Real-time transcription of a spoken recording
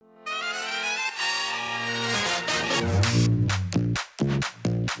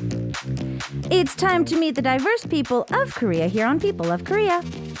It's time to meet the diverse people of Korea here on People of Korea.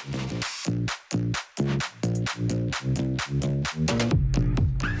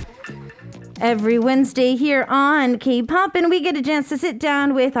 Every Wednesday here on K-Pop, and we get a chance to sit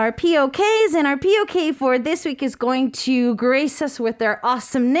down with our POKs, and our POK for this week is going to grace us with their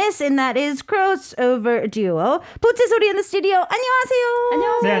awesomeness, and that is crossover duo 보채 소리 in the studio. 안녕하세요.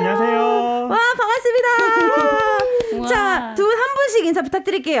 안녕하세요. 네, 안녕하세요. 와, 반갑습니다. 자, 두 분 한 분씩 인사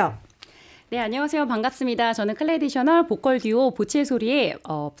부탁드릴게요. 네, 안녕하세요. 반갑습니다. 저는 클래디셔널 보컬 듀오 보채 소리의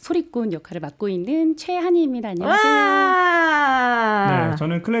소리꾼 역할을 맡고 있는 최한희입니다. 안녕하세요. 네,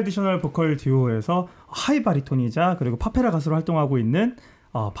 저는 클래디셔널 보컬 듀오에서 하이바리톤이자 그리고 파페라 가수로 활동하고 있는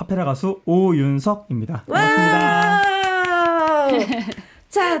파페라 가수 오윤석입니다. 반갑습니다.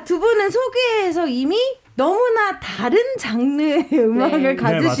 자, 두 분은 소개에서 이미 너무나 다른 장르의 음악을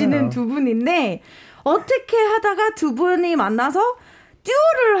가지시는 두 분인데 어떻게 하다가 두 분이 만나서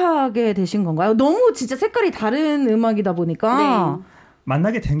듀오를 하게 되신 건가요? 너무 진짜 색깔이 다른 음악이다 보니까. 네.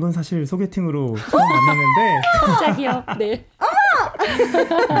 만나게 된 건 사실 소개팅으로 처음 만났는데. 갑자기요? 네.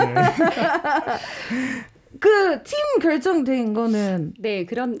 그 팀 결정된 거는. 네,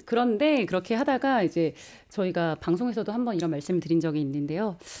 그런데 그렇게 하다가 이제 저희가 방송에서도 한번 이런 말씀을 드린 적이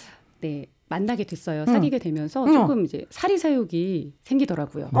있는데요. 네. 만나게 됐어요. 사귀게 되면서 조금 이제 사리사욕이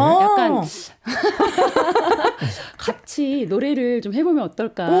생기더라고요. 네. 약간 같이 노래를 좀 해보면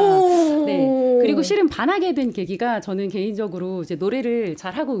어떨까. 네. 그리고 실은 반하게 된 계기가 저는 개인적으로 이제 노래를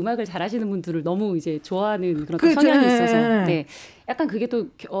잘하고 음악을 잘하시는 분들을 너무 이제 좋아하는 그런 또 성향이 있어서 네. 약간 그게 또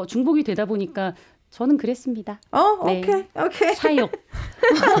중복이 되다 보니까 저는 그랬습니다. 네. 오케이. 사욕.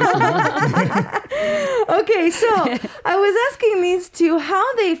 Okay, so I was asking these two how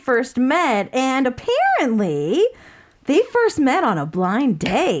they first met, and apparently they first met on a blind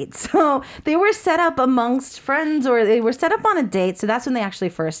date. So they were set up amongst friends, or they were set up on a date. So that's when they actually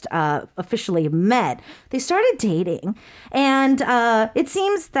first officially met. They started dating, and it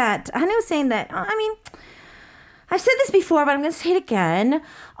seems that Hanu was saying that, I've said this before, but I'm going to say it again.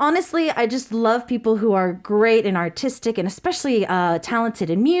 Honestly, I just love people who are great and artistic and especially talented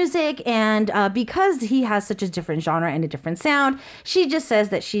in music. And because he has such a different genre and a different sound, she just says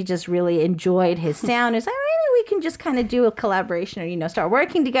that she just really enjoyed his sound. It's like, maybe we can just kind of do a collaboration or, start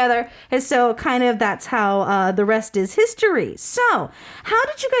working together. And so kind of that's how the rest is history. So how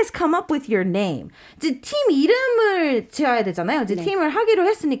did you guys come up with your name? 이제 팀 이름을 지어야 되잖아요. 이제 팀을 하기로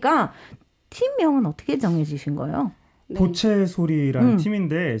했으니까 팀명은 어떻게 정해지신 거예요? 보채 소리라는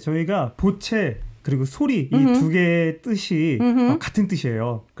팀인데 저희가 보채 그리고 소리 이 두 개의 뜻이 같은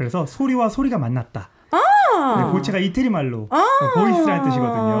뜻이에요. 그래서 소리와 소리가 만났다. 네, 보채가 이태리 말로 보이스라는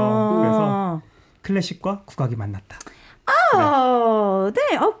뜻이거든요. 그래서 클래식과 국악이 만났다.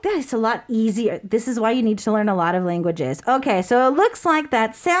 That's a lot easier. This is why you need to learn a lot of languages. Okay, so it looks like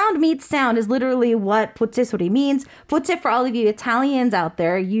that sound meets sound is literally what 보채 소리 means. 보채, for all of you Italians out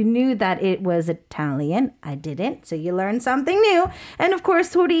there, you knew that it was Italian. I didn't, so you learned something new. And of course,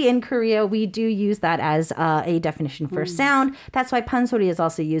 소리 in Korea, we do use that as a definition for sound. That's why 판소리 is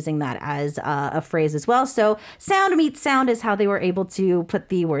also using that as a phrase as well. So sound meets sound is how they were able to put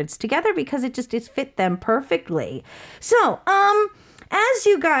the words together because it fit them perfectly. So, as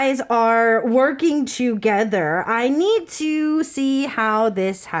you guys are working together, I need to see how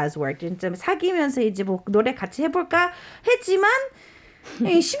this has worked. 좀 사귀면서 이제 뭐 노래 같이 해볼까 했지만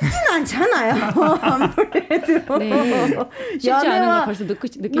쉽지는 않잖아요. 아무래도. 네. 쉽지 않은 거 벌써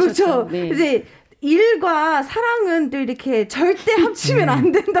느끼셨죠. 그렇죠. 네. 이제 일과 사랑은 또 이렇게 절대 합치면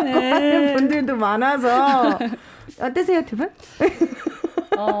안 된다고 하는 분들도 많아서 어떠세요, 두 분?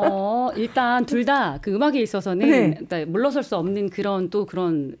 일단 둘 다 그 음악에 있어서는 물러설 수 없는 그런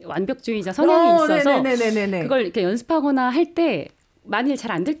완벽주의자 성향이 있어서 그걸 이렇게 연습하거나 할 때 만일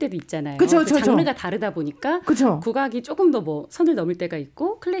잘 안 될 때도 있잖아요. 그쵸. 장르가 다르다 보니까 그쵸. 국악이 조금 더 뭐 선을 넘을 때가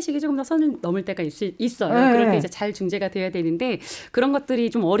있고 클래식이 조금 더 선을 넘을 때가 있어요. 네. 그럴 때 이제 잘 중재가 돼야 되는데 그런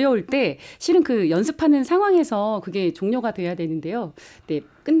것들이 좀 어려울 때 실은 그 연습하는 상황에서 그게 종료가 돼야 되는데요. 네,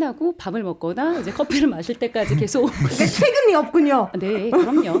 끝나고 밥을 먹거나 이제 커피를 마실 때까지 계속 퇴근이 없군요. 네,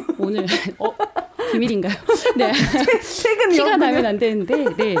 그럼요. 오늘 비밀인가요? 네. 퇴근이 티가 없군요. 나면 안 되는데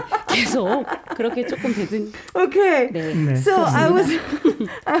네, 계속 그렇게 조금 되든. Okay. 네. So I was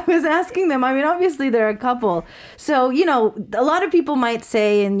asking them, obviously they're a couple. So, a lot of people might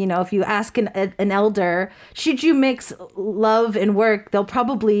say, and, if you ask an elder, should you mix love and work? They'll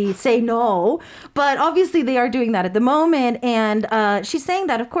probably say no. But obviously they are doing that at the moment. And she's saying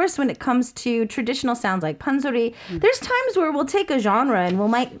that, of course, when it comes to traditional sounds like pansori, there's times where we'll take a genre and we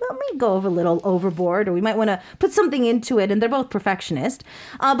might go a little overboard, or we might want to put something into it. And they're both perfectionist.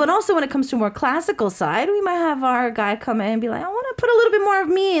 But also when it comes to more classical side, we might have our guy come in and be like, I want to put a little bit more of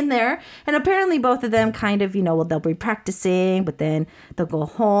me in there. And apparently both of them kind of, well, they'll be practicing, but then they'll go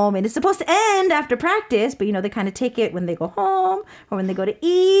home. And it's supposed to end after practice, but, they kind of take it when they go home or when they go to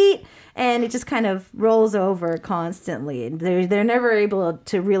eat. And it just kind of rolls over constantly. And they're never able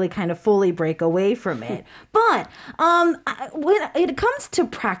to really kind of fully break away from it. But when it comes to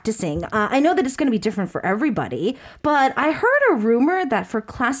practicing, I know that it's going to be different for everybody. But I heard a rumor that for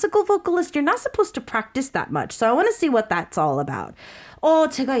classical vocalists, you're not supposed to practice that much. So I want to see what that's all about.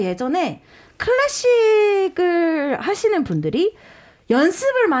 제가 예전에 클래식을 하시는 분들이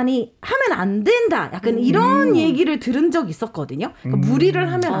연습을 많이 하면 안 된다. 약간 이런 얘기를 들은 적이 있었거든요. 그러니까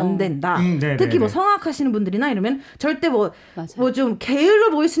무리를 하면 안 된다. 특히 뭐 성악하시는 분들이나 이러면 절대 뭐 좀 게을러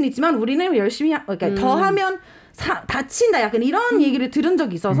보일 수는 있지만 우리는 열심히 그러니까 더 하면 다친다. 약간 이런 얘기를 들은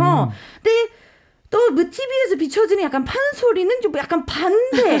적이 있어서. 근데 또 TV에서 비춰지는 약간 판소리는 좀 약간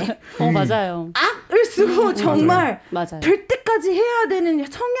반대. 맞아요. 악을 쓰고 정말 맞아요. 될 때까지 해야 되는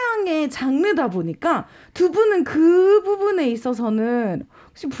성향의 장르다 보니까 두 분은 그 부분에 있어서는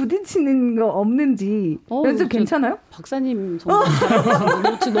혹시 부딪히는 거 없는지 연습 괜찮아요? 박사님 정말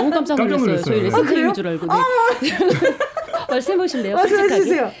잘하시고 너무 깜짝 놀랐어요. 저희 레슨팀인 줄 알고. 말씀해 보실래요?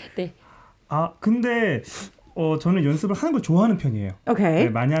 말씀해주세요. 네. 근데 저는 연습을 하는 걸 좋아하는 편이에요. 오케이.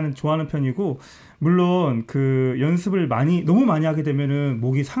 네, 좋아하는 편이고 물론 그 연습을 너무 많이 하게 되면은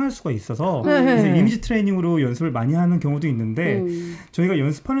목이 상할 수가 있어서 그래서 이미지 트레이닝으로 연습을 많이 하는 경우도 있는데 저희가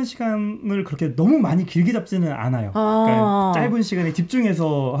연습하는 시간을 그렇게 너무 많이 길게 잡지는 않아요. 그러니까 짧은 시간에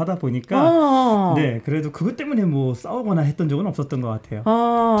집중해서 하다 보니까 네, 그래도 그것 때문에 뭐 싸우거나 했던 적은 없었던 것 같아요.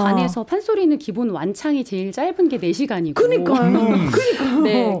 반에서 판소리는 기본 완창이 제일 짧은 게 4시간이고. 그러니까요.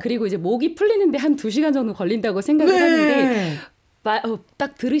 네, 그리고 이제 목이 풀리는데 한 2시간 정도 걸린다고 생각을 하는데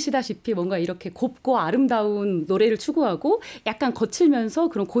딱 들으시다시피 뭔가 이렇게 곱고 아름다운 노래를 추구하고 약간 거칠면서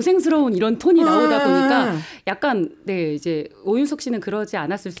그런 고생스러운 이런 톤이 나오다 보니까 약간 이제 오윤석 씨는 그러지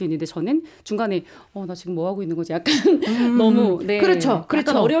않았을 수 있는데 저는 중간에 나 지금 뭐 하고 있는 거지? 약간 너무 그렇죠.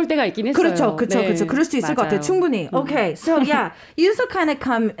 약간 어려울 때가 있긴 했어요. 그렇죠. 그럴 수 있을 것 같아요. 충분히. Okay, so yeah, Yoonseok kind of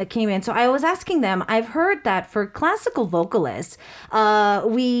came in. So I was asking them. I've heard that for classical vocalists,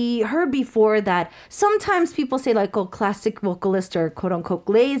 we heard before that sometimes people say like, classic vocalists are quote unquote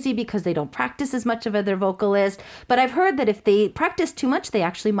lazy because they don't practice as much of other vocalists. But I've heard that if they practice too much, they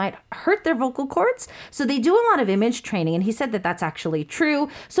actually might hurt their vocal cords. So they do a lot of image training. And he said that that's actually true.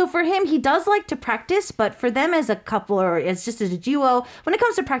 So for him, he does like to practice. But for them as a couple or as just as a duo, when it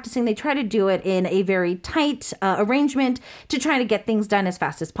comes to practicing, they try to do it in a very tight arrangement to try to get things done as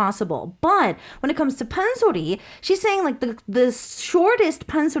fast as possible. But when it comes to pansori, she's saying like the shortest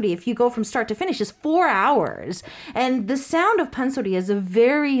pansori, if you go from start to finish, is 4 hours. And the sound of pansori is a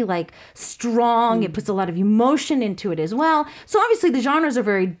very like strong, it puts a lot of emotion into it as well. So obviously the genres are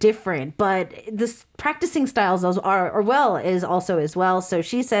very different, but this practicing styles is also as well. So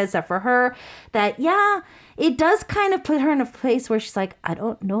she says that for her that, it does kind of put her in a place where she's like, I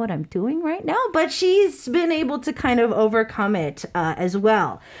don't know what I'm doing right now, but she's been able to kind of overcome it as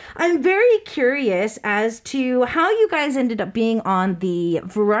well. I'm very curious as to how you guys ended up being on the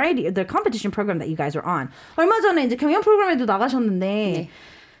competition program that you guys were on. 얼마 전에 이제 경연 프로그램에도 나가셨는데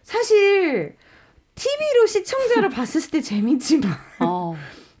사실 TV로 시청자를 봤을 때 재밌지만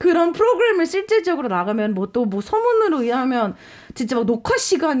그런 프로그램을 실질적으로 나가면 소문으로 의하면 진짜 막 녹화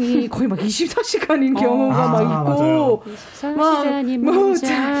시간이 거의 막 24시간인 경우가 막 있고 24시간이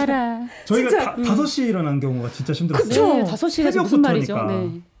뭔지 알아. 저희가 5시에 일어난 경우가 진짜 힘들었어요. 그쵸? 5시가 무슨 말이죠?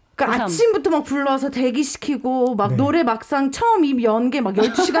 네. 그러니까 아침부터 막 불러서 대기시키고 막 노래 막상 처음 입 연 게 막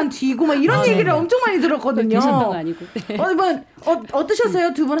 12시간 뒤고 막 이런 얘기를 엄청 많이 들었거든요. 아니고.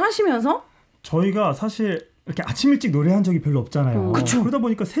 어떠셨어요? 두 분 하시면서? 저희가 사실 이렇게 아침 일찍 노래한 적이 별로 없잖아요. 그러다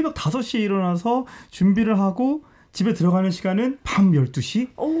보니까 새벽 5시에 일어나서 준비를 하고 집에 들어가는 시간은 밤 12시?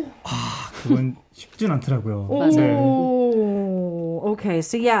 그건 쉽진 않더라고요. Okay,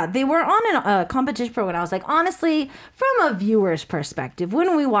 so yeah, they were on a competition program. I was like, honestly, from a viewer's perspective,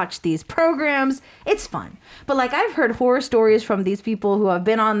 when we watch these programs, it's fun. But like I've heard horror stories from these people who have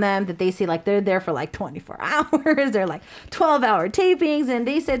been on them that they say like they're there for like 24 hours. They're like 12-hour tapings. And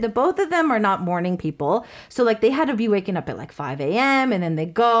they said that both of them are not morning people. So like they had to be waking up at like 5 a.m. and then they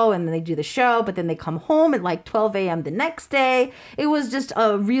go and then they do the show. But then they come home at like 12 a.m. the next day. It was just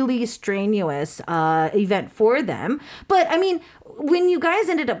a really strenuous event for them. But I mean, when you guys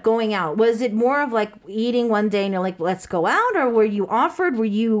ended up going out, was it more of like eating one day and you're like, let's go out? Or were you offered?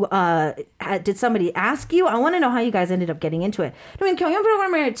 Did somebody ask you? I want to know how you guys ended up getting into it. 그러면 경연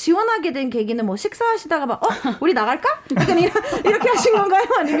프로그램을 지원하게 된 계기는 뭐 식사하시다가 막, 우리 나갈까? 약간 이렇게 하신 건가요?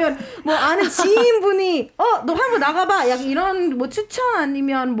 아니면 뭐 아는 지인분이, 너 한번 나가봐. 약간 이런 뭐 추천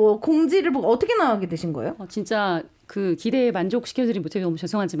아니면 뭐 공지를 보고 어떻게 나가게 되신 거예요? 진짜 그 기대에 만족시켜드리지 못해 너무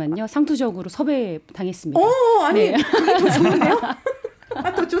죄송하지만요. 상투적으로 섭외 당했습니다. 아니 네. 그게 더 좋은데요?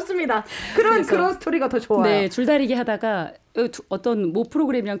 더 좋습니다. 그런 스토리가 더 좋아요. 네, 줄다리기 하다가 어떤 모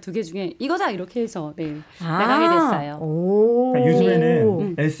프로그램이랑 두 개 중에 이거다 이렇게 해서 나가게 됐어요. 그러니까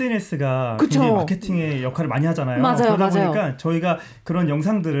요즘에는 SNS가 그쵸. 굉장히 마케팅의 역할을 많이 하잖아요. 맞아요, 그러다 맞아요. 보니까 저희가 그런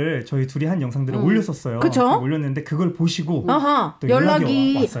영상들을 저희 둘이 한 영상들을 올렸었어요. 그쵸? 올렸는데 그걸 보시고 아하, 또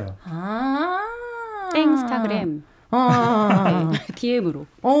연락이 왔어요. 땡스타그램 DM으로.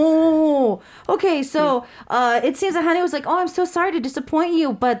 Oh, okay. So it seems that Hani was like, "Oh, I'm so sorry to disappoint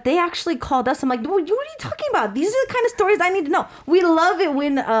you," but they actually called us. I'm like, "What are you talking about? These are the kind of stories I need to know." We love it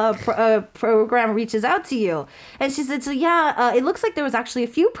when a program reaches out to you. And she said, "So yeah, it looks like there was actually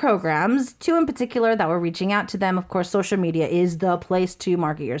a few programs, two in particular, that were reaching out to them. Of course, social media is the place to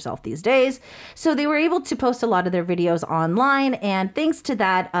market yourself these days. So they were able to post a lot of their videos online, and thanks to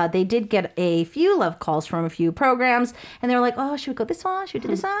that, they did get a few love calls from a few programs, and they were like, oh, should we go this one? Should we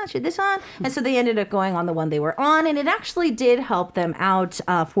do this one? Should we do this one? And so they ended up going on the one they were on, and it actually did help them out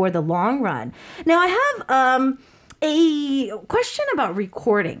for the long run. Now, I have a question about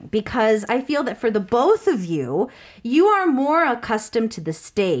recording, because I feel that for the both of you, you are more accustomed to the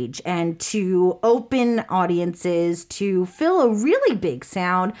stage and to open audiences, to fill a really big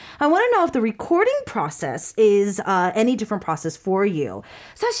sound. I want to know if the recording process is any different process for you.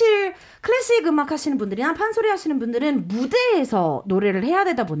 사실 클래식 음악 하시는 분들이나 판소리 하시는 분들은 무대에서 노래를 해야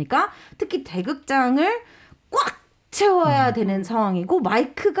되다 보니까 특히 대극장을 꽉 채워야 되는 상황이고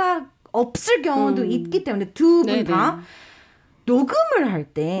마이크가 없을 경우도 있기 때문에 두 분 다 녹음을 할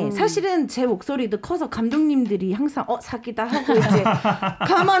때 사실은 제 목소리도 커서 감독님들이 항상 사기다 하고 이제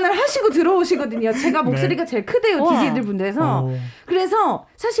감안을 하시고 들어오시거든요. 제가 목소리가 제일 크대요. DJ들 분들에서. 그래서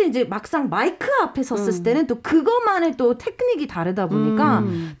사실 이제 막상 마이크 앞에 섰을 때는 또 그것만의 또 테크닉이 다르다 보니까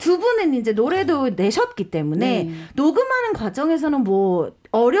두 분은 이제 노래도 내셨기 때문에 녹음하는 과정에서는 뭐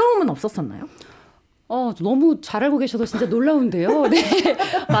어려움은 없었었나요? 너무 잘 알고 계셔서 진짜 놀라운데요. 네.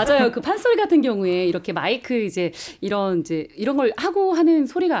 맞아요. 그 판소리 같은 경우에 이렇게 마이크 이런 걸 하고 하는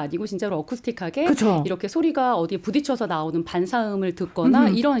소리가 아니고 진짜로 어쿠스틱하게 그쵸. 이렇게 소리가 어디에 부딪혀서 나오는 반사음을 듣거나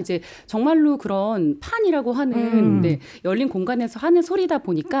이런 이제 정말로 그런 판이라고 하는 열린 공간에서 하는 소리다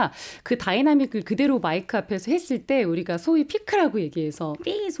보니까 그 다이나믹을 그대로 마이크 앞에서 했을 때 우리가 소위 피크라고 얘기해서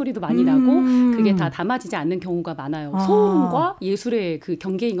삐 소리도 많이 나고 그게 다 담아지지 않는 경우가 많아요. 소음과 예술의 그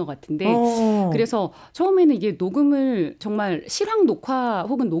경계인 것 같은데 그래서 처음에는 이게 녹음을 정말 실황 녹화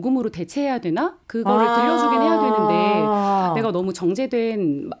혹은 녹음으로 대체해야 되나? 그거를 들려주긴 해야 되는데 내가 너무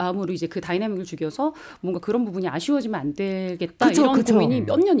정제된 마음으로 이제 그 다이나믹을 죽여서 뭔가 그런 부분이 아쉬워지면 안 되겠다. 이런 고민이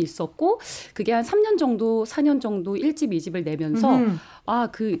몇 년 있었고 그게 한 3년 정도, 4년 정도 1집, 2집을 내면서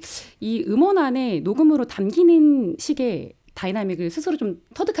이 음원 안에 녹음으로 담기는 식의 다이나믹을 스스로 좀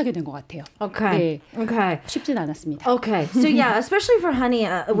터득하게 된 것 같아요. Okay. 네. Okay. 쉽진 않았습니다. Okay. So yeah, especially for Honey,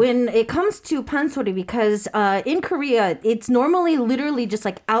 when it comes to pansori, because in Korea, it's normally literally just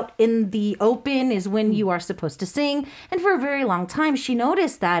like out in the open is when you are supposed to sing. And for a very long time, she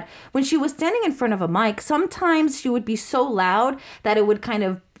noticed that when she was standing in front of a mic, sometimes she would be so loud that it would kind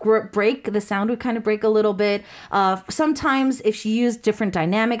of break, the sound would kind of break a little bit. Sometimes if she used different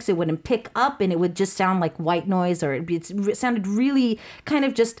dynamics, it wouldn't pick up and it would just sound like white noise, or it sounded really kind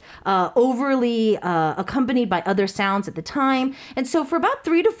of just overly accompanied by other sounds at the time. And so for about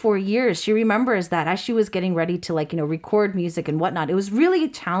 3 to 4 years, she remembers that as she was getting ready to record music and whatnot, it was really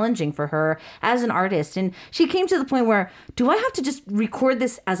challenging for her as an artist. And she came to the point where, do I have to just record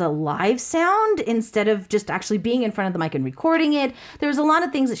this as a live sound instead of just actually being in front of the mic and recording it? There was a lot of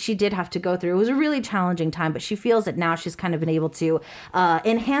things that she did have to go through. It was a really challenging time, but she feels that now she's kind of been able to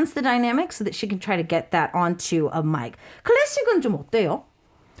enhance the dynamics so that she can try to get that onto a mic. 클래식은 좀 어때요?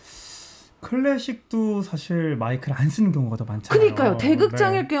 클래식도 사실 마이크를 안 쓰는 경우가 더 많잖아요. 그러니까요.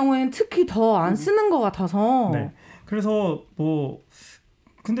 대극장일 경우에는 특히 더 안 쓰는 것 같아서. 네. 그래서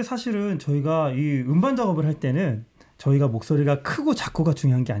근데 사실은 저희가 이 음반 작업을 할 때는 저희가 목소리가 크고 작고가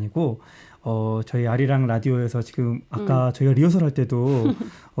중요한 게 아니고 저희 아리랑 라디오에서 지금 아까 저희가 리허설 할 때도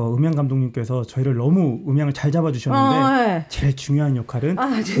음향 감독님께서 저희를 너무 음향을 잘 잡아주셨는데 제일 중요한 역할은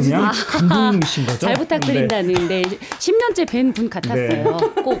음향 감독님이신 거죠. 잘 부탁드린다는 10년째 뵌 분 같았어요.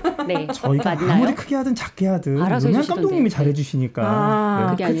 꼭 저희가 맞나요? 아무리 크게 하든 작게 하든 음향 감독님이 잘해주시니까.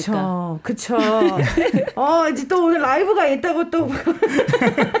 그게 아닐까. 그쵸. 이제 또 오늘 라이브가 있다고 또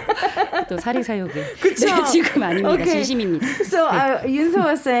또 사리사욕을. 그쵸? 네, 지금 아닙니다. Okay. 진심입니다. So Yunso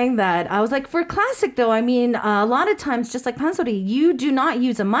was saying that I was like, for classic though, I mean, a lot of times, just like Pansori, you do not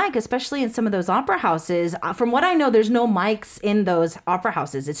use a mic, especially in some of those opera houses. From what I know, there's no mics in those opera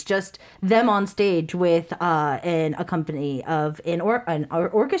houses. It's just them on stage with an accompany of an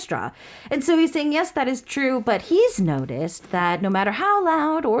orchestra. And so he's saying, yes, that is true, but he's noticed that no matter how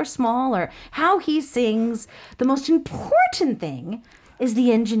loud or small or how he sings, the most important thing is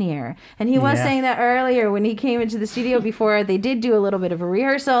the engineer. And he was saying that earlier when he came into the studio before they did do a little bit of a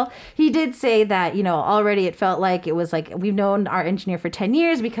rehearsal. He did say that, you know, already it felt like it was like we've known our engineer for 10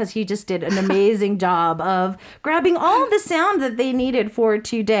 years because he just did an amazing job of grabbing all the sound that they needed for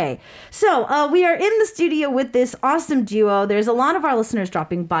today. So we are in the studio with this awesome duo. There's a lot of our listeners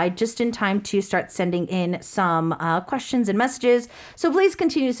dropping by just in time to start sending in some questions and messages. So please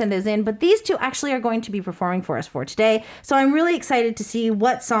continue to send those in. But these two actually are going to be performing for us for today. So I'm really excited to see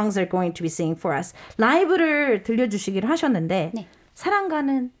what songs they're going to be singing for us. 라이브를 들려주시기로 하셨는데 네.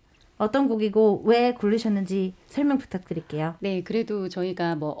 사랑가는 어떤 곡이고 왜 고르셨는지 설명 부탁드릴게요. 네, 그래도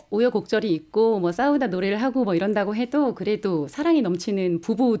저희가 뭐 우여곡절이 있고 뭐 싸우다 노래를 하고 뭐 이런다고 해도 그래도 사랑이 넘치는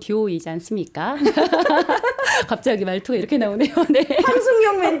부부 듀오이지 않습니까? 갑자기 말투가 이렇게 나오네요. 네.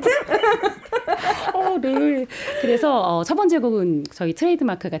 방송용 멘트? 네. 그래서 첫 번째 곡은 저희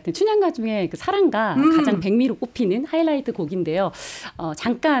트레이드마크 같은 춘향가 중에 그 사랑가 가장 백미로 꼽히는 하이라이트 곡인데요.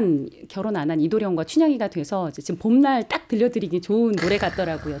 잠깐 결혼 안 한 이도령과 춘향이가 돼서 지금 봄날 딱 들려드리기 좋은 노래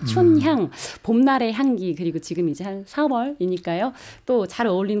같더라고요. 춘향, 봄날의 향기 그리고 지금 이제 한 4월이니까요. 또 잘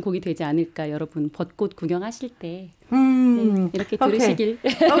어울리는 곡이 되지 않을까 여러분 벚꽃 구경하실 때. 네, 이렇게 들으시길.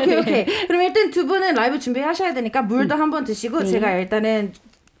 오케이. 그럼 일단 두 분은 라이브 준비하셔야 되니까 물도 한번 드시고 제가 일단은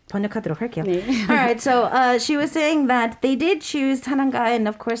번역하도록 할게요. 네. All right, so she was saying that they did choose 사랑가, and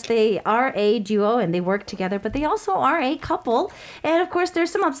of course they are a duo and they work together, but they also are a couple. And of course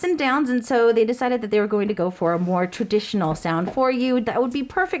there's some ups and downs, and so they decided that they were going to go for a more traditional sound for you. That would be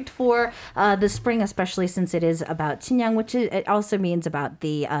perfect for the spring, especially since it is about 춘향, which it also means about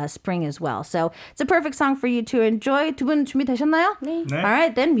the spring as well. So it's a perfect song for you to enjoy. 두 분 준비되셨나요? 네. 네. All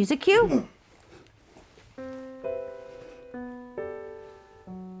right, then music cue.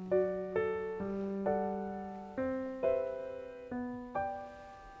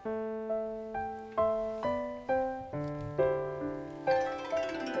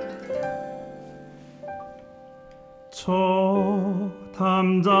 저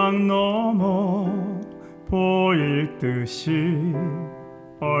담장 너머 보일 듯이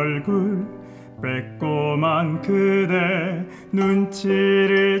얼굴 빼꼼한 그대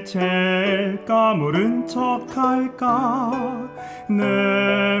눈치를 제일 까무른 척할까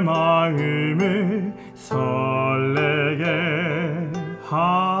내 마음을 설레게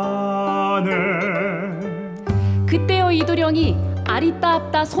하네. 그때요 이도령이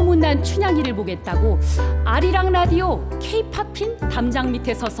아리따 소문난 춘향이를 보겠다고 아리랑 라디오 K-팝인 담장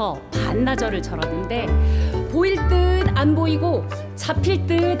밑에 서서 반나절을 절었는데 보일 듯 안 보이고 잡힐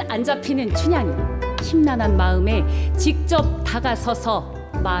듯 안 잡히는 춘향이 심란한 마음에 직접 다가서서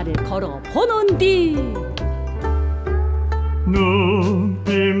말을 걸어 보는디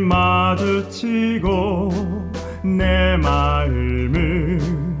눈빛 마주치고 내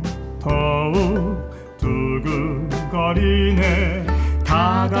마음은 더욱 두근거리네.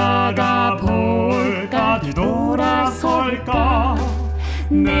 다가가 볼까 뒤돌아설까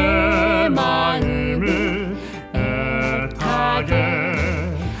내 마음을 애타게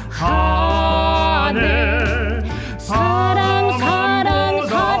하네. 사랑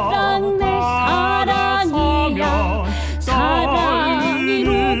내 사랑이야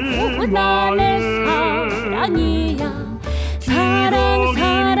사랑이로 나의 사랑이야 사랑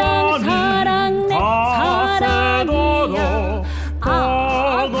내 사랑이야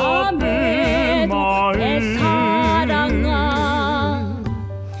아메도 내 사랑아.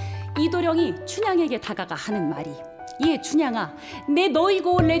 이도령이 춘향에게 다가가 하는 말이 예 춘향아 내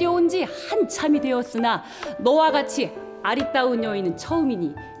너이고 내려온 지 한참이 되었으나 너와 같이 아리따운 여인은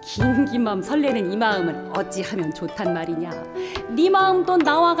처음이니 긴 맘 설레는 이 마음은 어찌하면 좋단 말이냐. 네 마음도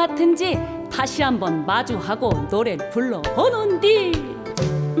나와 같은지 다시 한번 마주하고 노래를 불러보는디.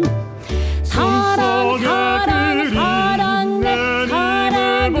 사랑 내 사랑이야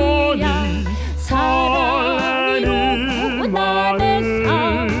사랑이로 나의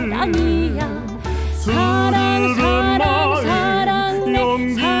사랑이야 사랑 내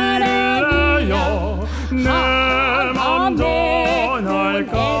사랑이야 내 맘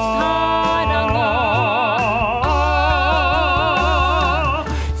전할까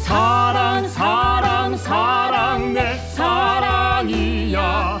사랑 내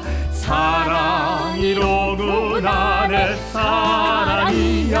사랑이야 사랑이로구나 내 사랑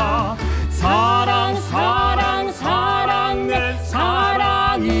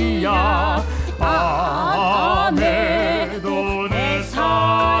아니야 아내도 내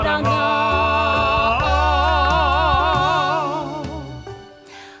사랑아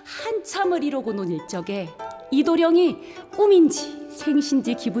한참을 이러고 논 일적에 이도령이 꿈인지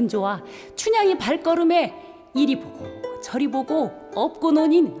생신지 기분 좋아 춘향이 발걸음에 이리 보고 저리 보고 업고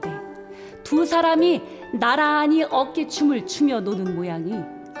노니는데 두 사람이 나란히 어깨춤을 추며 노는 모양이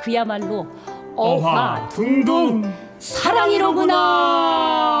그야말로 어화둥둥 사랑이로구나.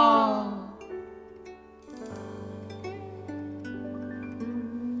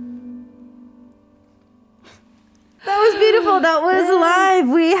 That was beautiful. That was live.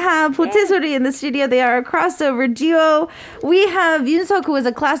 We have Potesori in the studio. They are a crossover duo. We have Yoonsuk, who is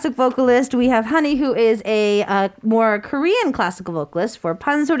a classic vocalist. We have Hani, who is a more Korean classical vocalist for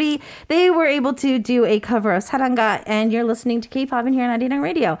Pansori. They were able to do a cover of Saranga, and you're listening to K-pop in here on Arirang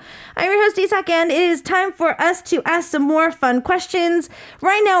Radio. I'm your host, Isak, and it is time for us to ask some more fun questions.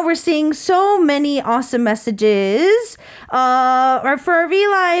 Right now, we're seeing so many awesome messages. For our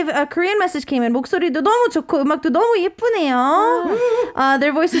V-Live, a Korean message came in. 목소리도 너무 좋고 음악도 너무 예쁘네요.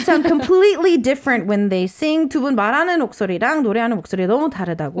 Their voices sound completely different when they sing. 두 분 말하는 목소리랑 노래하는 목소리 너무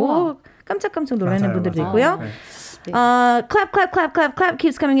다르다고 깜짝깜짝 놀라는 분들도 있고요. 네. Clap, clap, clap, clap, clap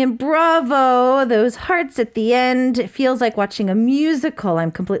keeps coming in. Bravo. Those hearts at the end. It feels like watching a musical. I'm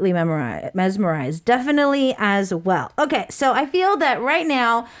completely mesmerized. Definitely as well. Okay, so I feel that right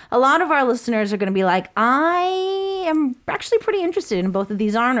now, a lot of our listeners are going to be like, I am actually pretty interested in both of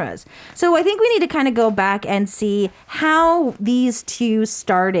these genres. So I think we need to kind of go back and see how these two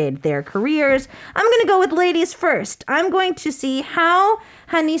started their careers. I'm going to go with ladies first. I'm going to see how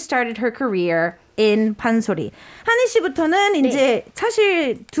Hani started her career in 판소리. 한희 씨부터는 이제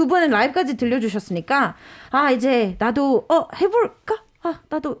사실 두 분은 라이브까지 들려주셨으니까 이제 나도 해볼까?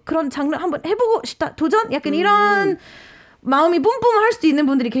 나도 그런 장르 한번 해보고 싶다. 도전? 약간 이런 마음이 뿜뿜할 수도 있는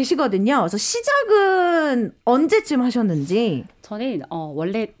분들이 계시거든요. 그래서 시작은 언제쯤 하셨는지. 저는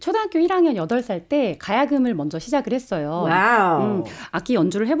원래 초등학교 1학년 8살 때 가야금을 먼저 시작을 했어요. 와우. 악기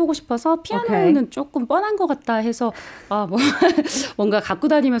연주를 해보고 싶어서 피아노는 조금 뻔한 것 같다 해서 뭔가 갖고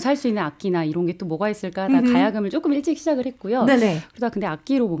다니면서 할 수 있는 악기나 이런 게 또 뭐가 있을까 하다 가야금을 조금 일찍 시작을 했고요. 네네. 그러다 근데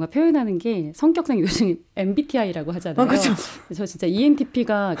악기로 뭔가 표현하는 게 성격상 요즘 MBTI라고 하잖아요. 그렇죠. 그래서 진짜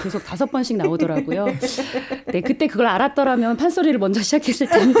ENTP가 계속 5번씩 나오더라고요. 네, 그때 그걸 알았더라면 판소리를 먼저 시작했을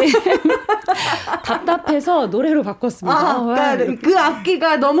텐데 답답해서 노래로 바꿨습니다. 그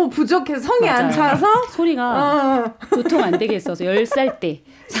악기가 너무 부족해서 성이 맞아요. 안 차서 소리가 도통 안 되게 했어서 10살 때,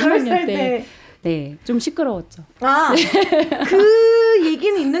 3학년 때. 네, 좀 시끄러웠죠. 그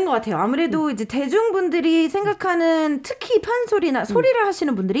얘기는 있는 것 같아요. 아무래도 이제 대중분들이 생각하는 특히 판소리나 소리를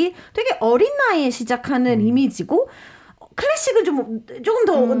하시는 분들이 되게 어린 나이에 시작하는 이미지고 클래식은 조금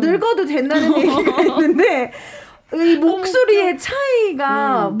더 늙어도 된다는 얘기가 있는데 이 목소리의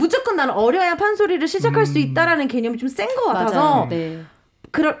차이가 무조건 나는 어려야 판소리를 시작할 수 있다라는 개념이 좀 센 것 같아서 네.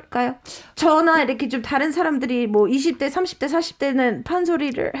 그럴까요? 저나 이렇게 좀 다른 사람들이 뭐 20대, 30대, 40대는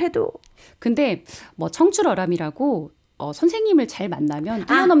판소리를 해도 근데 뭐 청출어람이라고 선생님을 잘 만나면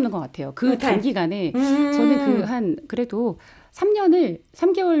뛰어넘는 것 같아요. 그 단기간에 저는 그래도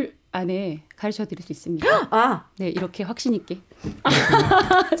 3개월 안에 가르쳐 드릴 수 있습니다. 네, 이렇게 확신 있게.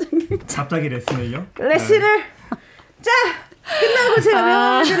 갑자기 레슨을요? 레슨을 자 끝나고 제가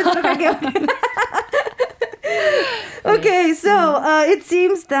명함을 드리도록 할게요. Okay, so it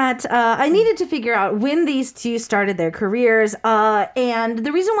seems that I needed to figure out when these two started their careers. And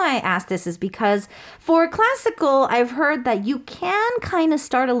the reason why I asked this is because for classical, I've heard that you can kind of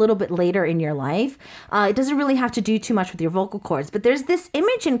start a little bit later in your life. It doesn't really have to do too much with your vocal cords. But there's this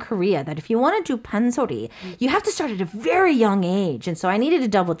image in Korea that if you want to do pansori, you have to start at a very young age. And so I needed to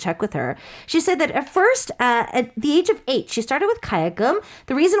double check with her. She said that at first, at the age of 8, she started with 가야금.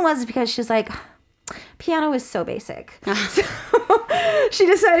 The reason was because she was like, piano is so basic. So she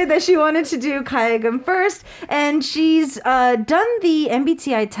decided that she wanted to do 가야금 first, and she's done the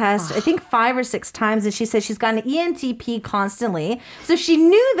MBTI test, I think 5 or 6 times, and she says she's got an ENTP constantly. So she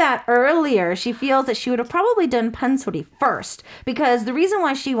knew that earlier. She feels that she would have probably done pansori first, because the reason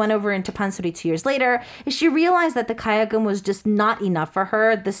why she went over into pansori 2 years later is she realized that the 가야금 was just not enough for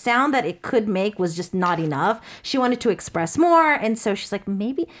her. The sound that it could make was just not enough. She wanted to express more, and so she's like,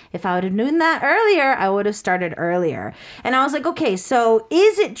 maybe if I would have known that earlier, I would have started earlier. And I was like, okay, so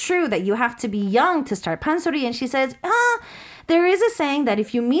is it true that you have to be young to start pansori? And she says, there is a saying that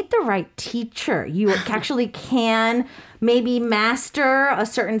if you meet the right teacher, you actually can maybe master a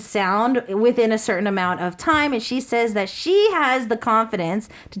certain sound within a certain amount of time. And she says that she has the confidence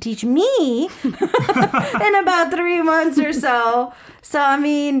to teach me in about 3 months or so. So, I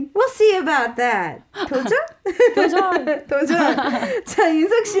mean, we'll see about that. 도전? 도전. 도전. 자,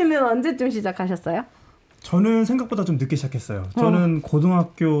 인석 씨는 언제쯤 시작하셨어요? 저는 생각보다 좀 늦게 시작했어요. 저는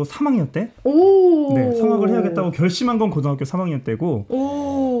고등학교 3학년 때 오. 네, 성악을 해야겠다고 결심한 건 고등학교 3학년 때고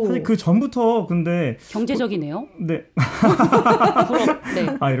오. 사실 그 전부터 근데 경제적이네요. 네. 부럽.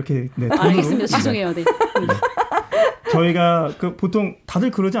 네. 아 이렇게 네. 아, 돈으로. 알겠습니다. 죄송해요. 네. 저희가 그 보통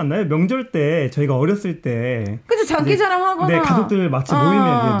다들 그러지 않나요? 명절 때 저희가 어렸을 때 그죠, 장기자랑하거나. 네, 가족들 마치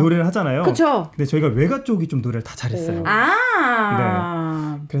모이면 이제 노래를 하잖아요. 그쵸. 근데 저희가 외가 쪽이 좀 노래를 다 잘했어요.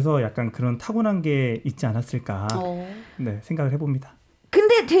 아. 네. 그래서 약간 그런 타고난 게 있지 않았을까 네, 생각을 해봅니다.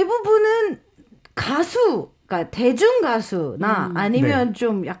 근데 대부분은 가수, 그러니까 대중 가수나 아니면 네.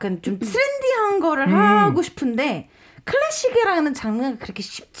 좀 약간 좀 트렌디한 거를 하고 싶은데 클래식이라는 장르가 그렇게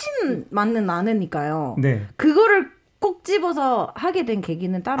쉽지는 않으니까요. 네. 그거를 꼭 집어서 하게 된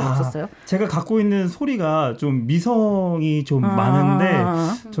계기는 따로 없었어요? 제가 갖고 있는 소리가 좀 미성이 좀 많은데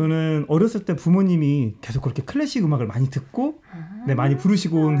저는 어렸을 때 부모님이 계속 그렇게 클래식 음악을 많이 듣고 네, 많이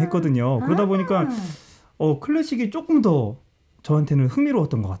부르시곤 했거든요. 그러다 보니까 클래식이 조금 더 저한테는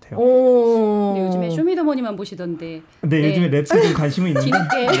흥미로웠던 것 같아요. 네, 요즘에 쇼미더머니만 보시던데. 네, 요즘에 랩에 좀 관심은 있는데.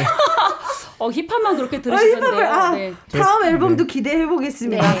 뒤늦게. 힙합만 그렇게 들으시던데요. 네. 다음 앨범도 기대해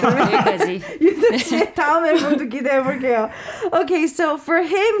보겠습니다. 네, 여기까지. 유석 씨의 다음 앨범도 기대해 볼게요. Okay, so for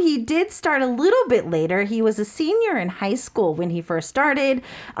him, he did start a little bit later. He was a senior in high school when he first started,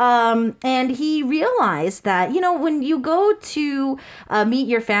 and he realized that when you go to meet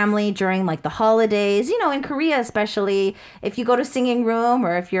your family during like the holidays, in Korea especially, if you go to singing room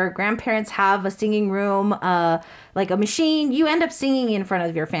or if your grandparents have a singing room, like a machine, you end up singing in front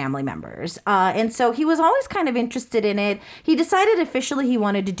of your family members. And so he was always kind of interested in it. He decided officially he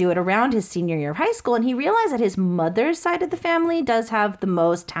wanted to do it around his senior year of high school, and he realized that his mother's side of the family does have the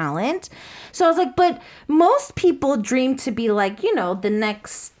most talent. So I was like, but most people dream to be like, the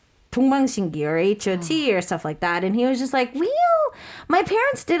next 동방신기 or H.O.T. or stuff like that. And he was just like, my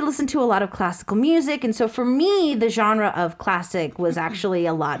parents did listen to a lot of classical music. And so for me, the genre of classic was actually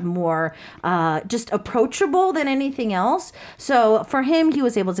a lot more just approachable than anything else. So for him, he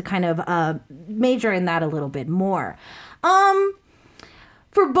was able to kind of major in that a little bit more.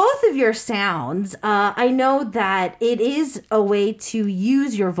 For both of your sounds, I know that it is a way to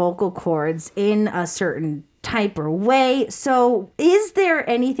use your vocal cords in a certain type or way. So is there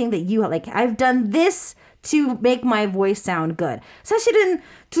anything that you like, I've done this to make my voice sound good? 사실은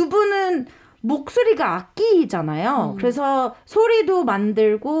두 분은 목소리가 악기잖아요. 그래서 소리도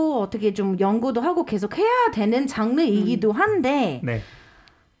만들고 어떻게 좀 연구도 하고 계속 해야 되는 장르이기도 한데 네.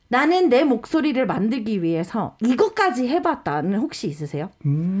 나는 내 목소리를 만들기 위해서 이것까지 해봤다는 혹시 있으세요?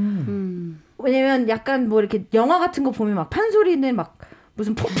 왜냐면 약간 뭐 이렇게 영화 같은 거 보면 막 판소리는 막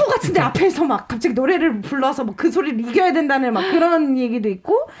무슨 폭포 같은데 앞에서 막 갑자기 노래를 불러서 뭐 그 소리를 이겨야 된다는 막 그런 얘기도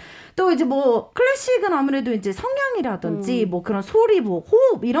있고 또 이제 뭐 클래식은 아무래도 이제 성량이라든지 뭐 그런 소리 뭐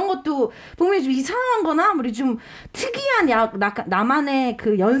호흡 이런 것도 보면 좀 이상한 거나 우리 좀 특이한 나만의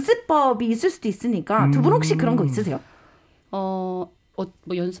그 연습법이 있을 수도 있으니까 두 분 혹시 그런 거 있으세요? 뭐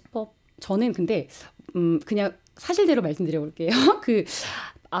연습법 저는 근데 그냥 사실대로 말씀드려 볼게요.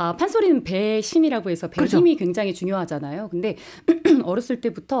 판소리는 배 힘이라고 해서 배 그렇죠. 힘이 굉장히 중요하잖아요. 근데 어렸을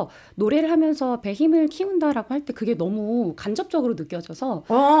때부터 노래를 하면서 배 힘을 키운다라고 할 때 그게 너무 간접적으로 느껴져서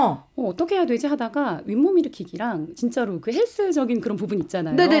어떻게 해야 되지 하다가 윗몸 일으키기랑 진짜로 그 헬스적인 그런 부분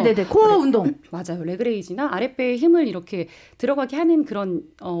있잖아요. 네네네. 코어 운동. 맞아요. 레그레이즈나 아랫배에 힘을 이렇게 들어가게 하는 그런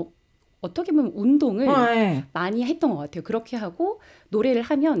어떻게 보면 운동을 네. 많이 했던 것 같아요. 그렇게 하고 노래를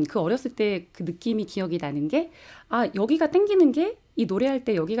하면 그 어렸을 때 그 느낌이 기억이 나는 게 여기가 땡기는 게 이 노래할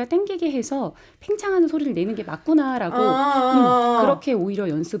때 여기가 땡기게 해서 팽창하는 소리를 내는 게 맞구나라고 그렇게 오히려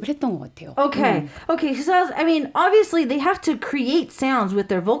연습을 했던 것 같아요. Okay. Okay. So, I mean, obviously they have to create sounds with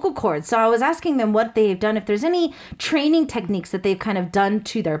their vocal cords. So I was asking them what they've done, if there's any training techniques that they've kind of done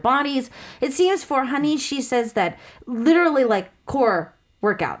to their bodies. It seems for Honey, she says that literally like core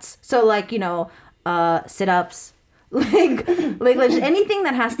workouts. So like, sit-ups, like anything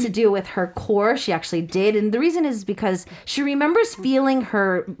that has to do with her core, she actually did. And the reason is because she remembers feeling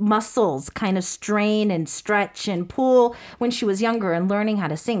her muscles kind of strain and stretch and pull when she was younger and learning how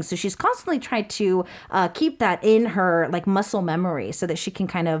to sing. So she's constantly tried to keep that in her like muscle memory so that she can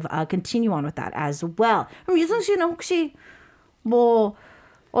kind of continue on with that as well. 그럼 유승 씨는 혹시 뭐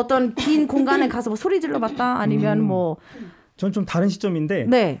어떤 빈 공간에 가서 뭐 소리 질러봤다 아니면 뭐 전 좀 다른 시점인데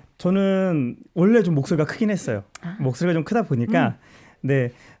네. 저는 원래 좀 목소리가 크긴 했어요. 목소리가 좀 크다 보니까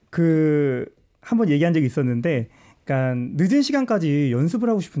네, 그 한번 얘기한 적이 있었는데 그러니까 늦은 시간까지 연습을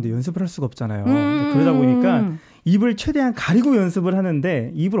하고 싶은데 연습을 할 수가 없잖아요. 그러다 보니까 입을 최대한 가리고 연습을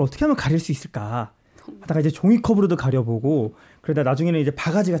하는데 입을 어떻게 하면 가릴 수 있을까 하다가 이제 종이컵으로도 가려보고 그러다 나중에는 이제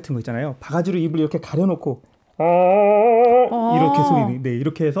바가지 같은 거 있잖아요. 바가지로 입을 이렇게 가려놓고 이렇게 소리, 네,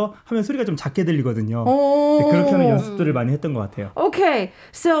 이렇게 해서 하면 소리가 좀 작게 들리거든요. 네, 그렇게 하는 연습들을 많이 했던 것 같아요. Okay,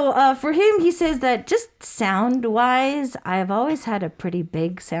 so for him, he says that just sound-wise, I've always had a pretty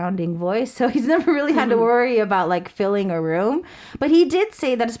big-sounding voice, so he's never really had to worry about like filling a room. But he did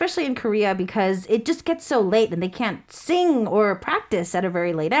say that, especially in Korea, because it just gets so late and they can't sing or practice at a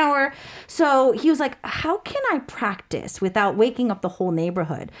very late hour. So he was like, how can I practice without waking up the whole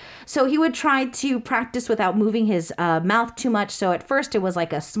neighborhood? So he would try to practice without moving his mouth too much. So at first it was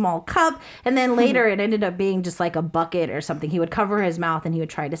like a small cup, and then later it ended up being just like a bucket or something. He would cover his mouth and he would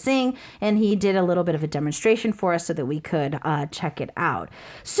try to sing, and he did a little bit of a demonstration for us so that we could check it out.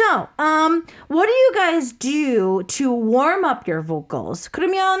 So, what do you guys do to warm up your vocals?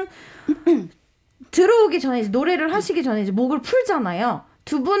 그러면 들어오기 전에 노래를 하시기 전에 이제 목을 풀잖아요.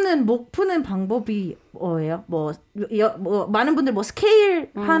 두 분은 목 푸는 방법이 뭐예요? 뭐 많은 분들 뭐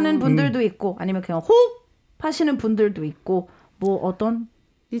스케일 하는 분들도 있고 아니면 그냥 호흡 하시는 분들도 있고 뭐 어떤?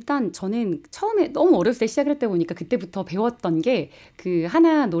 일단 저는 처음에 너무 어렸을 때 시작을 했다 보니까 그때부터 배웠던 게 그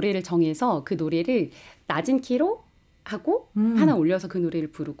하나 노래를 정해서 그 노래를 낮은 키로 하고 하나 올려서 그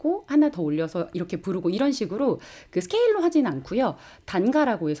노래를 부르고 하나 더 올려서 이렇게 부르고 이런 식으로 그 스케일로 하진 않고요.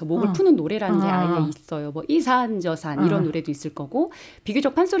 단가라고 해서 목을 푸는 노래라는 게 아예 있어요. 뭐 이산 저산 이런 노래도 있을 거고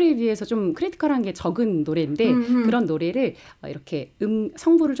비교적 판소리에 비해서 좀 크리티컬한 게 적은 노래인데 그런 노래를 이렇게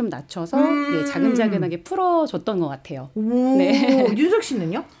성부를 좀 낮춰서 네, 자근자근하게 풀어줬던 것 같아요. 오, 네. 윤석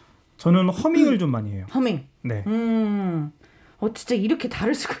씨는요? 저는 허밍을 좀 많이 해요. 허밍. 네. 진짜 이렇게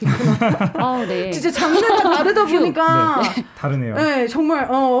다를 수가 있구나. 아, 네. 진짜 장르가 다르다 보니까. 네, 다르네요. 네, 정말.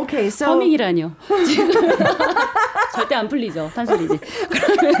 오케이. So. 허밍이라뇨. 절대 안 풀리죠. 판소리지.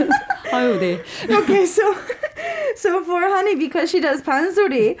 그러면 아유, 네. Okay, so for Honey, because she does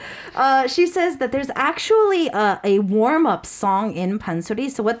pansori, she says that there's actually a warm-up song in pansori.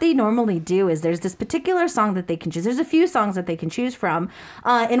 So what they normally do is there's this particular song that they can choose. There's a few songs that they can choose from.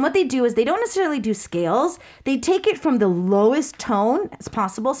 And what they do is they don't necessarily do scales. They take it from the lowest tone as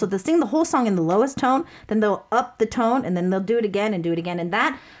possible. So they'll sing the whole song in the lowest tone, then they'll up the tone, and then they'll do it again and do it again. And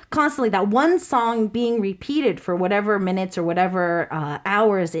that constantly, that one song being repeated for whatever minutes or whatever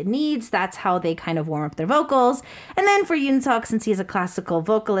hours it needs, that's how they kind of warm up their vocals. And then for Yoon-seok, since he's a classical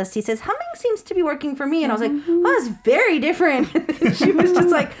vocalist, he says, humming seems to be working for me. And I was like, oh, it's very different. She was just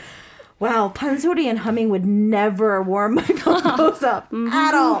like, wow, pansori and humming would never warm my vocals up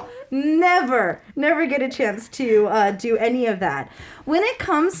at all. Never get a chance to do any of that. When it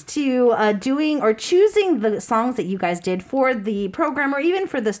comes to doing or choosing the songs that you guys did for the program or even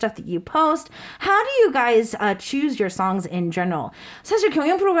for the stuff that you post, how do you guys choose your songs in general? 사실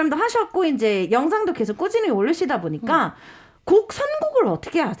경연 프로그램도 하셨고 이제 영상도 계속 꾸준히 올리시다 보니까 곡 선곡을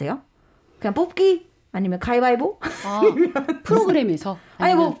어떻게 하세요? 그냥 뽑기? 아니면 가위바위보? 프로그램에서?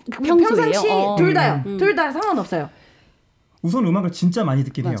 아니 뭐 평상시 둘 다요. 둘 다 상관없어요. 우선 음악을 진짜 많이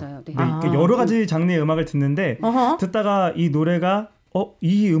듣긴 해요. 맞아요. 네. 네, 그러니까 여러 가지 장르의 음악을 듣는데 듣다가 이 노래가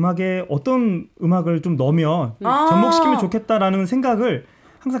이 음악에 어떤 음악을 좀 넣으면 접목시키면 좋겠다라는 생각을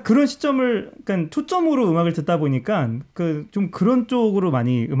항상 그런 시점을 그러니까 초점으로 음악을 듣다 보니까 좀 그런 쪽으로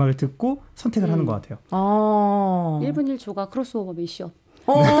많이 음악을 듣고 선택을 하는 것 같아요. 1분 1초가 크로스오버 미션.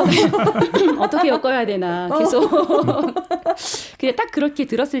 어떻게 엮어야 되나 계속 그냥 딱 그렇게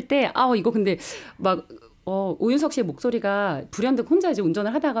들었을 때 이거 근데 막 오윤석 씨의 목소리가 불현듯 혼자 이제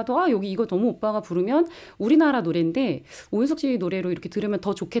운전을 하다가도 여기 이거 너무 오빠가 부르면 우리나라 노래인데 오윤석 씨 노래로 이렇게 들으면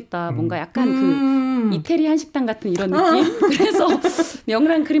더 좋겠다. 뭔가 약간 그 이태리 한식당 같은 이런 느낌. 그래서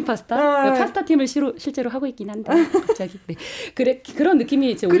명란 크림 파스타 파스타 팀을 실제로 하고 있긴 한데 갑자기 그런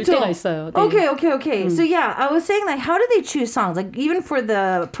느낌이 이제 올 때가 있어요. 네. Okay. So yeah, I was saying like how do they choose songs? Like even for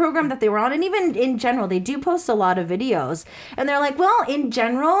the program that they were on and even in general, they do post a lot of videos. And they're like, well, in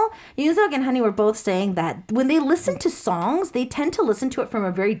general, Yoon-seok and Honey were both saying that when they listen to songs, they tend to listen to it from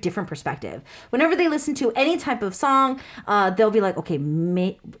a very different perspective. Whenever they listen to any type of song, they'll be like, okay,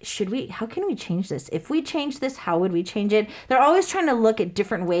 how can we change this? If we change this, how would we change it? They're always trying to look at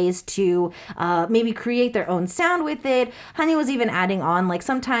different ways to maybe create their own sound with it. Honey was even adding on, like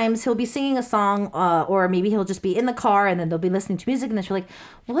sometimes he'll be singing a song or maybe he'll just be in the car and then they'll be listening to music and then she'll be like,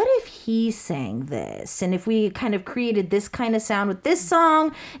 what if he sang this? And if we kind of created this kind of sound with this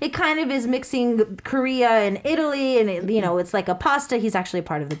song, it kind of is mixing Korean Korea and Italy, and it's like a pasta. He's actually a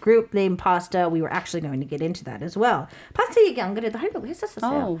part of the group named Pasta. We were actually going to get into that as well. 파스타 얘기 안 그래도 하려고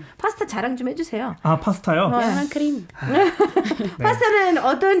했었어요. 파스타 자랑 좀 해주세요. 아, 파스타요? 야한 크림. 파스타는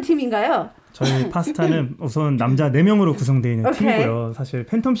어떤 팀인가요? 저희 파스타는 우선 남자 4명으로 구성되어 있는 팀이고요. 사실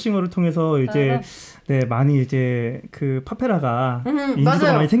팬텀싱어를 통해서 이제 많이 이제 그 파페라가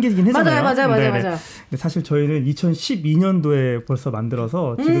인지가 많이 생기긴 했잖아요. 맞아요. 근데 사실 저희는 2012년도에 벌써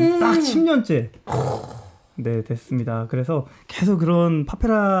만들어서 지금 딱 10년째 됐습니다. 그래서 계속 그런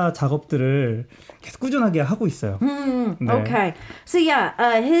파페라 작업들을 계속 꾸준하게 하고 있어요. Okay. So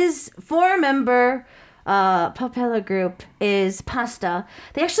yeah, his 4-member Popella group is Pasta.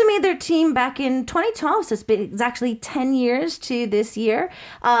 They actually made their team back in 2012, so it's actually 10 years to this year.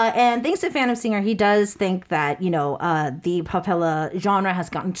 And thanks to Phantom Singer, he does think that, the Popella genre has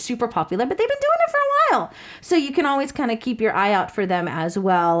gotten super popular, but they've been doing it for a while. So you can always kind of keep your eye out for them as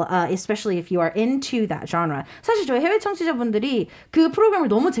well, especially if you are into that genre. 사실 저희 해외 청취자분들이 그 프로그램을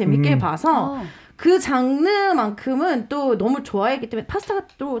너무 재밌게 봐서 그 장르만큼은 또 너무 좋아했기 때문에 파스타가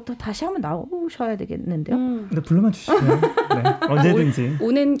또 다시 한번 나오셔야 되겠는데요. 네, 불러만 주시죠. 네, 언제든지.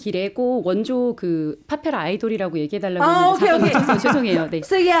 오는 길에 꼭 원조 그 파페라 아이돌이라고 얘기해달라고 했는데 okay. 죄송해요. 네.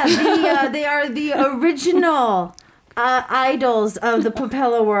 So yeah, they are the original idols of the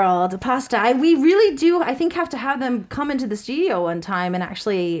Popella world, Pasta. We really do, I think, have to have them come into the studio one time and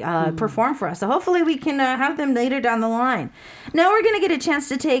actually perform for us. So hopefully we can have them later down the line. Now we're going to get a chance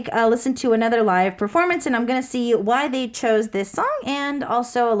to take a listen to another live performance, and I'm going to see why they chose this song and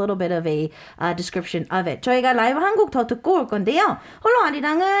also a little bit of a description of it. 저희가 라이브 한 곡 더 듣고 올 건데요. 홀로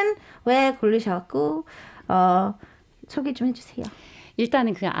아리랑은 왜 고르셨고 소개 좀 해주세요.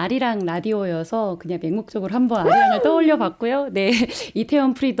 일단은 그 아리랑 라디오여서 그냥 맹목적으로 한번 아리랑을 떠올려 봤고요. 네,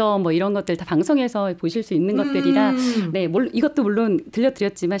 이태원 프리덤 뭐 이런 것들 다 방송에서 보실 수 있는 것들이라 이것도 물론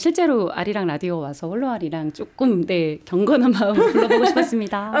들려드렸지만 실제로 아리랑 라디오 와서 홀로 아리랑 조금 경건한 마음으로 불러보고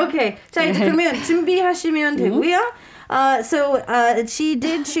싶었습니다. 오케이, 자 이제 그러면 준비하시면 되고요. So she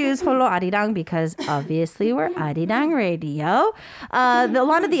did choose Holo Arirang because obviously we're Arirang Radio. A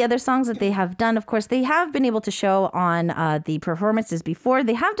lot of the other songs that they have done, of course, they have been able to show on the performances before.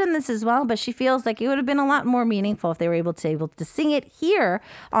 They have done this as well, but she feels like it would have been a lot more meaningful if they were able to sing it here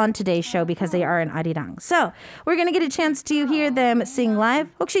on today's show because they are in Arirang. So we're going to get a chance to hear them sing live.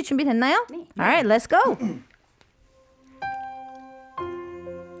 혹시 준비됐나요? All right, let's go.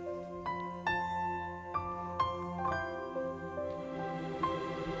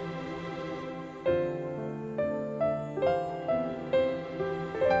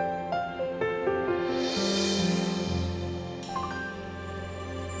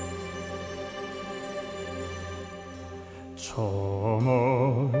 저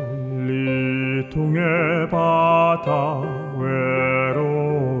멀리 동해 바다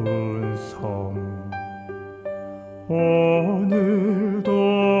외로운 섬 오늘도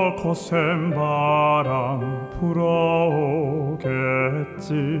거센 바람 불어오겠지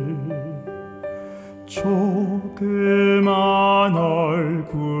조그만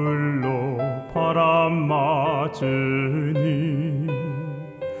얼굴로 바람 맞으니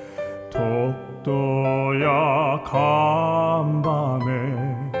독도야 간밤에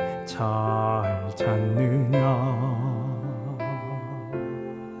잘 잤느냐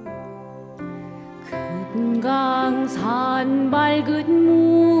금강산 맑은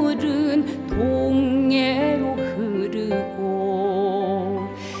물은 동해로 흐르고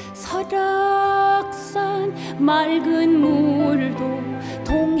설악산 맑은 물도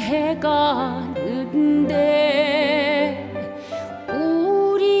동해가 흐른데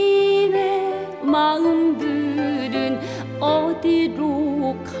마음들은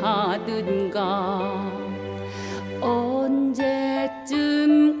어디로 가든가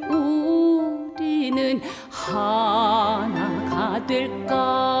언제쯤 우리는 하나가 될까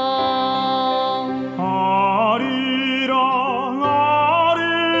아리랑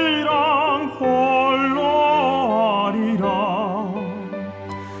아리랑 홀로 아리랑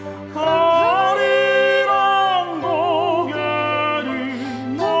고개를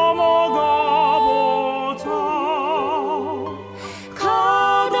넘어가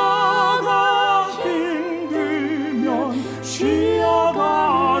가다가 힘들면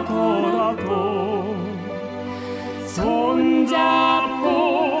쉬어가더라도 손잡고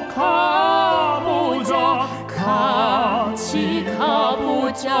가보자 같이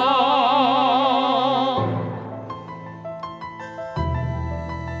가보자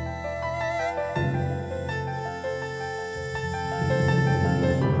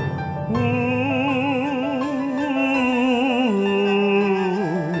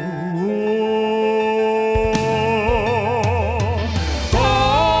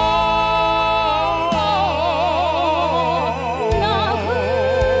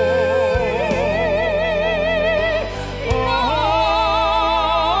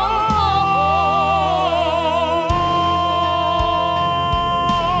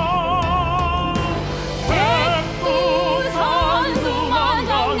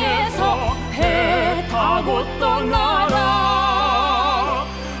어떤 나라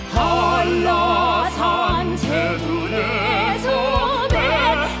한라산 제둔에서 배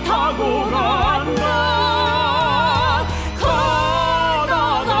타고 간다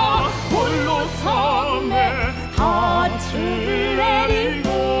가다가 홀로 섬에 닻을 내리고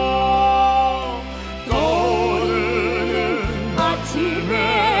떠오르는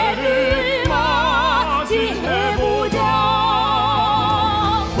아침해를 맞이해보자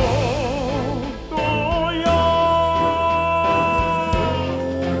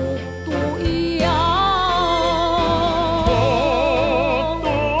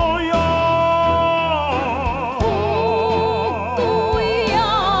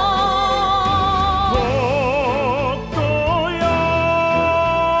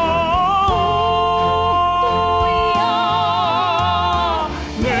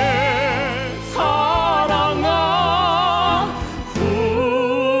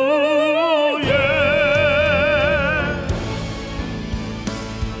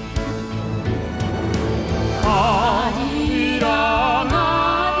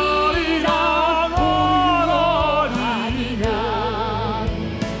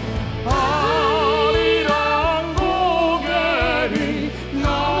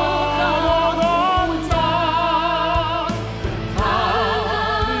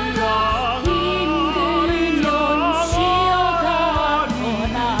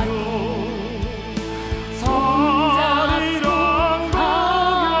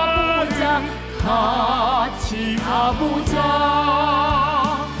같이 가보자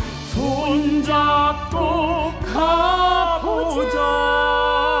손잡고 가보자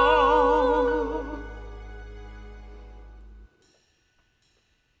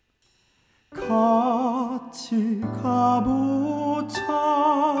같이 가보자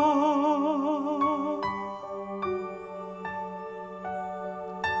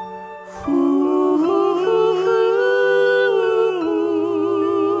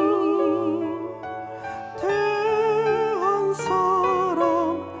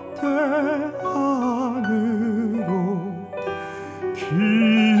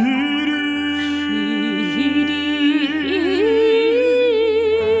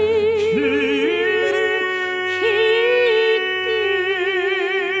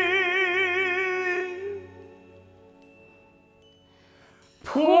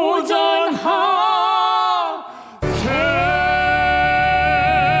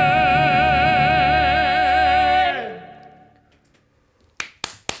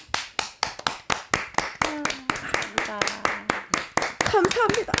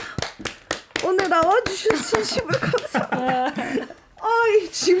감사합니다. 오늘 나와주셔서 진심으로 감사합니다.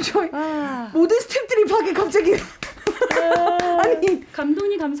 지금 저희 모든 스태프들이 밖에 갑자기 아니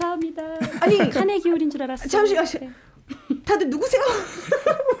감독님 감사합니다. 아니 칸에 기울인 줄 알았어요. 잠시만요. 네. 다들 누구세요?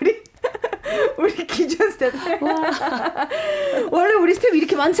 우리 기존 스태프. 원래 우리 스태프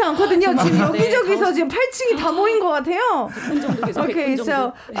이렇게 많지 않거든요. 지금 여기저기서 지금 8층이 다 모인 것 같아요. Okay,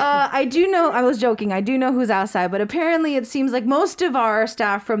 so I do know, I was joking, I do know who's outside, but apparently it seems like most of our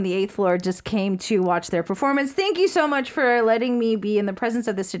staff from the 8th floor just came to watch their performance. Thank you so much for letting me be in the presence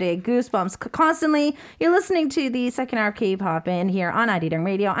of this today. Goosebumps constantly. You're listening to the second hour K-pop in here on IDDang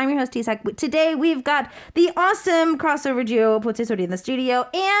Radio. I'm your host, Isak. Today we've got the awesome crossover duo, 보채소리, in the studio,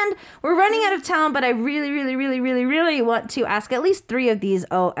 and we're running out of time, but I really want to ask at least 3 of these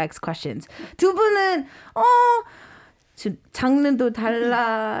OX questions. 두 분은 장르도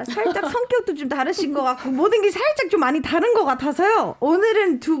달라, 살짝 성격도 좀 다르신 것 같고 모든 게 살짝 좀 많이 다른 것 같아서요.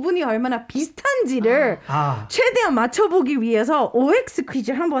 오늘은 두 분이 얼마나 비슷한지를 최대한 맞춰보기 위해서 OX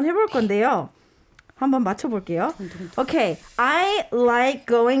퀴즈를 한번 해볼 건데요. 한번 맞춰볼게요. Okay, I like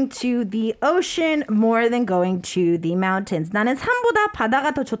going to the ocean more than going to the mountains. 나는 산보다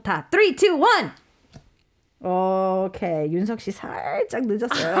바다가 더 좋다. 3, 2, 1. 오케이, 윤석 씨 살짝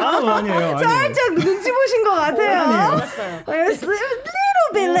늦었어요. 아니에요. 살짝 눈치 보신 것 같아요. It's a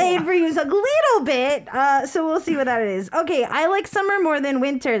little bit late for 윤석, little bit. So we'll see what that is. Okay, I like summer more than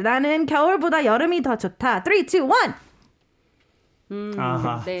winter. 나는 겨울보다 여름이 더 좋다. 3, 2, 1.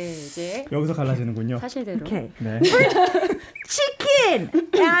 아하. 네, 이제 여기서 갈라지는군요. 사실대로. Okay. 네. Chicken.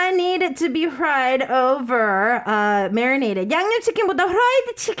 I need it to be fried over marinated. 양념치킨보다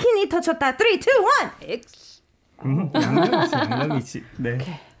프라이드 치킨이 더 좋다. 3, 2, 1. 양념이지. 네.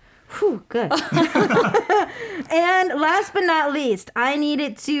 Okay. Whew, good. And last but not least, I need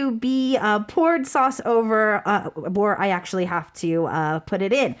it to be poured sauce over, or I actually have to put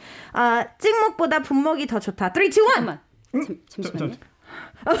it in. 찍먹보다 분먹이 더 좋다. 3, 2, 1. 잠시만요.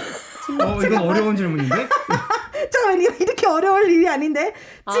 이건 어려운 질문인데? 잠깐만요. 이렇게 어려울 일이 아닌데.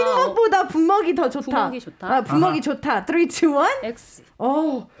 찍먹보다 분먹이 더 좋다. 분먹이 좋다. 아, 분먹이 좋다. 3, 2, 1. X.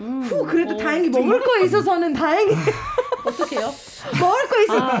 그래도 다행히 먹을 거 있어서는 다행히 어떡해요? 먹을 거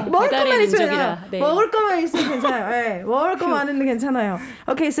있어. 먹을 배달의 것만 있으면 민족이라. 네. 먹을 것만 있으면 괜찮아요. 네, 먹을 것만 있으면 괜찮아요.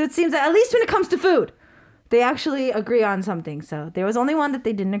 Okay, so it seems that at least when it comes to food, they actually agree on something. So there was only one that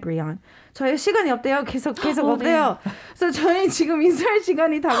they didn't agree on. 저희 시간이 없대요. 계속 없대요. 그래서 저희 지금 인사할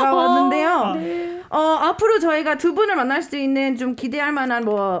시간이 다가왔는데요. 앞으로 저희가 두 분을 만날 수 있는 좀 기대할 만한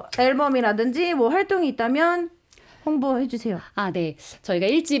뭐 앨범이라든지 뭐 활동이 있다면 홍보해 주세요. 아, 네. 저희가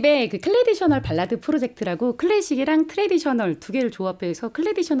 1집에 그 클래디셔널 발라드 프로젝트라고 클래식이랑 트래디셔널 두 개를 조합해서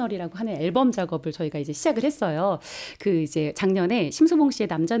클래디셔널이라고 하는 앨범 작업을 저희가 이제 시작을 했어요. 그 이제 작년에 심수봉 씨의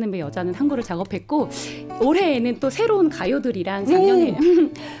남자는 왜 여자는 한 거를 작업했고 올해에는 또 새로운 가요들이랑 작년에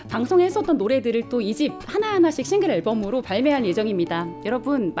방송했었던 노래들을 또 2집 하나하나씩 싱글 앨범으로 발매할 예정입니다.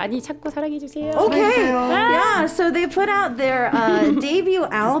 여러분 많이 찾고 사랑해 주세요. Okay. Yeah, so they put out their debut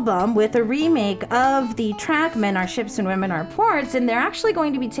album with a remake of the track Men Are Ships and Women Are Ports, and they're actually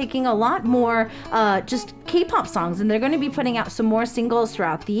going to be taking a lot more just K-pop songs, and they're going to be putting out some more singles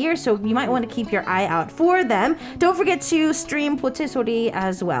throughout the year, so you might want to keep your eye out for them. Don't forget to stream 보채소리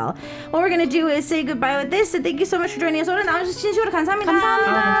as well. What we're going to do is say goodbye with this, and thank you so much for joining us. 오늘 나와주셔서 진심으로 감사합니다.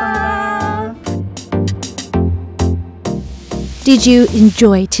 감사합니다. Did you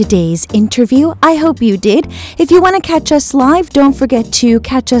enjoy today's interview? I hope you did. If you want to catch us live, don't forget to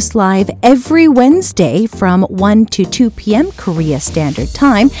catch us live every Wednesday from 1 to 2 p.m. Korea Standard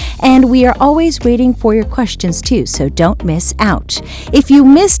Time. And we are always waiting for your questions too, so don't miss out. If you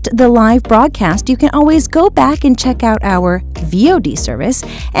missed the live broadcast, you can always go back and check out our VOD service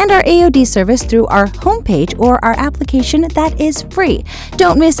and our AOD service through our homepage or our application that is free.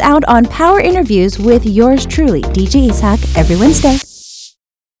 Don't miss out on power interviews with yours truly, DJ Ishak, every Wednesday.